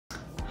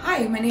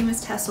Hi, my name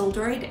is Tess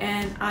Oldroyd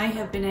and I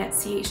have been at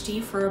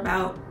CHG for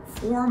about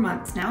 4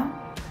 months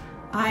now.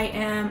 I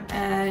am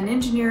an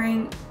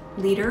engineering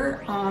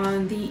leader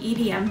on the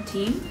EDM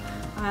team,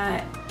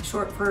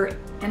 short for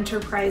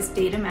Enterprise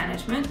Data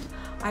Management.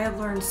 I have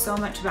learned so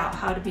much about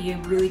how to be a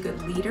really good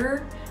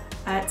leader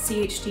at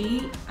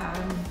CHG.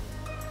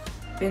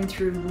 Been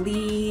through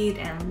LEAD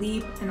and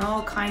LEAP and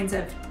all kinds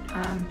of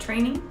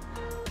training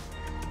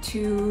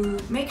to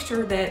make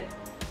sure that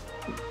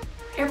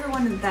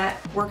everyone that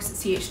works at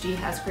CHG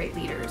has great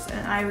leaders,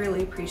 and I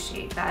really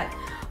appreciate that.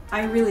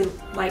 I really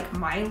like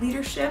my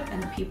leadership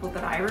and the people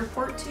that I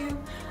report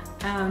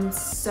to,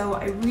 so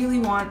I really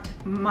want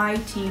my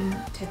team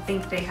to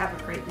think they have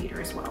a great leader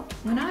as well.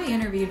 When I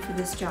interviewed for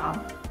this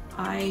job,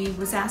 I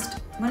was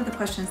asked, one of the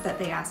questions that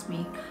they asked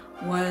me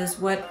was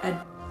what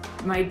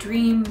my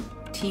dream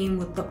team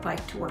would look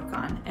like to work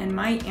on, and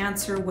my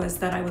answer was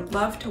that I would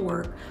love to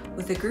work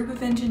with a group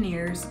of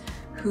engineers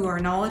who are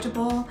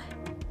knowledgeable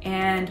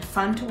and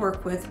fun to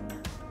work with,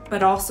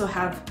 but also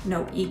have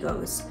no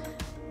egos.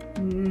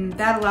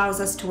 That allows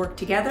us to work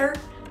together,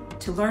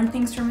 to learn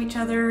things from each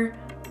other,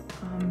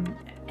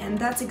 and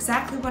that's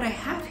exactly what I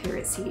have here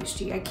at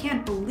CHG. I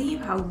can't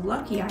believe how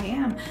lucky I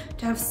am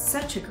to have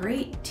such a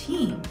great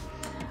team.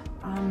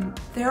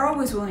 They're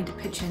always willing to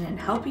pitch in and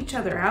help each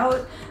other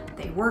out.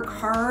 They work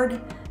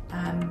hard,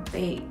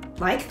 they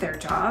like their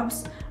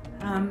jobs,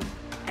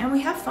 and we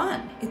have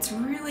fun. It's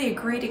really a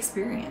great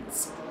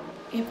experience.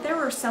 If there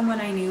were someone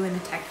I knew in the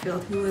tech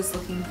field who was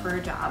looking for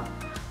a job,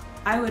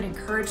 I would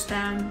encourage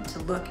them to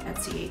look at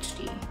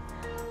CHG.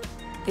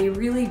 They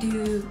really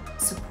do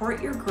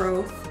support your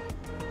growth,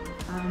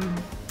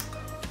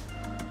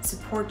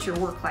 support your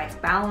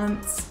work-life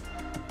balance,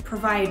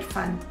 provide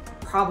fun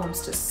problems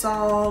to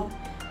solve,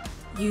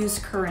 use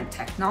current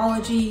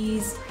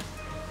technologies,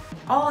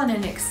 all in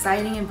an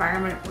exciting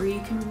environment where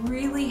you can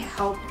really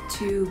help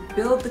to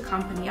build the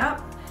company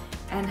up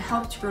and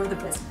help to grow the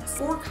business.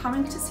 Before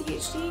coming to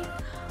CHG,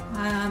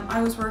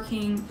 I was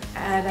working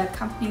at a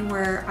company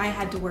where I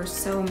had to wear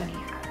so many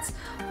hats.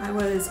 I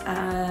was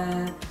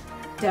a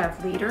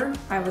dev leader,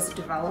 I was a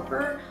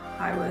developer,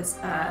 I was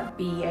a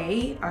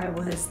BA, I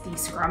was the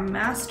Scrum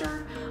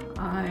Master,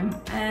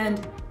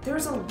 and there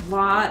was a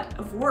lot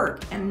of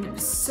work and it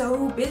was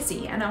so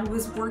busy, and I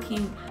was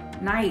working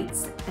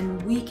nights and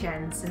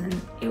weekends, and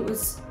it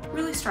was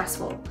really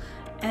stressful.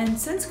 And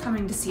since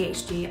coming to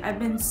CHG, I've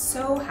been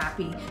so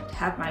happy to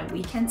have my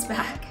weekends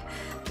back,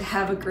 to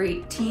have a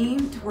great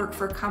team, to work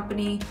for a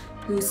company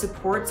who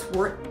supports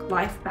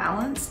work-life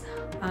balance.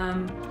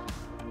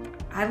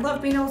 I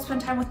love being able to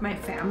spend time with my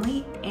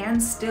family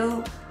and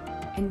still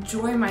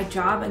enjoy my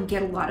job and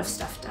get a lot of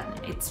stuff done.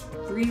 It's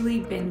really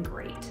been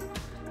great.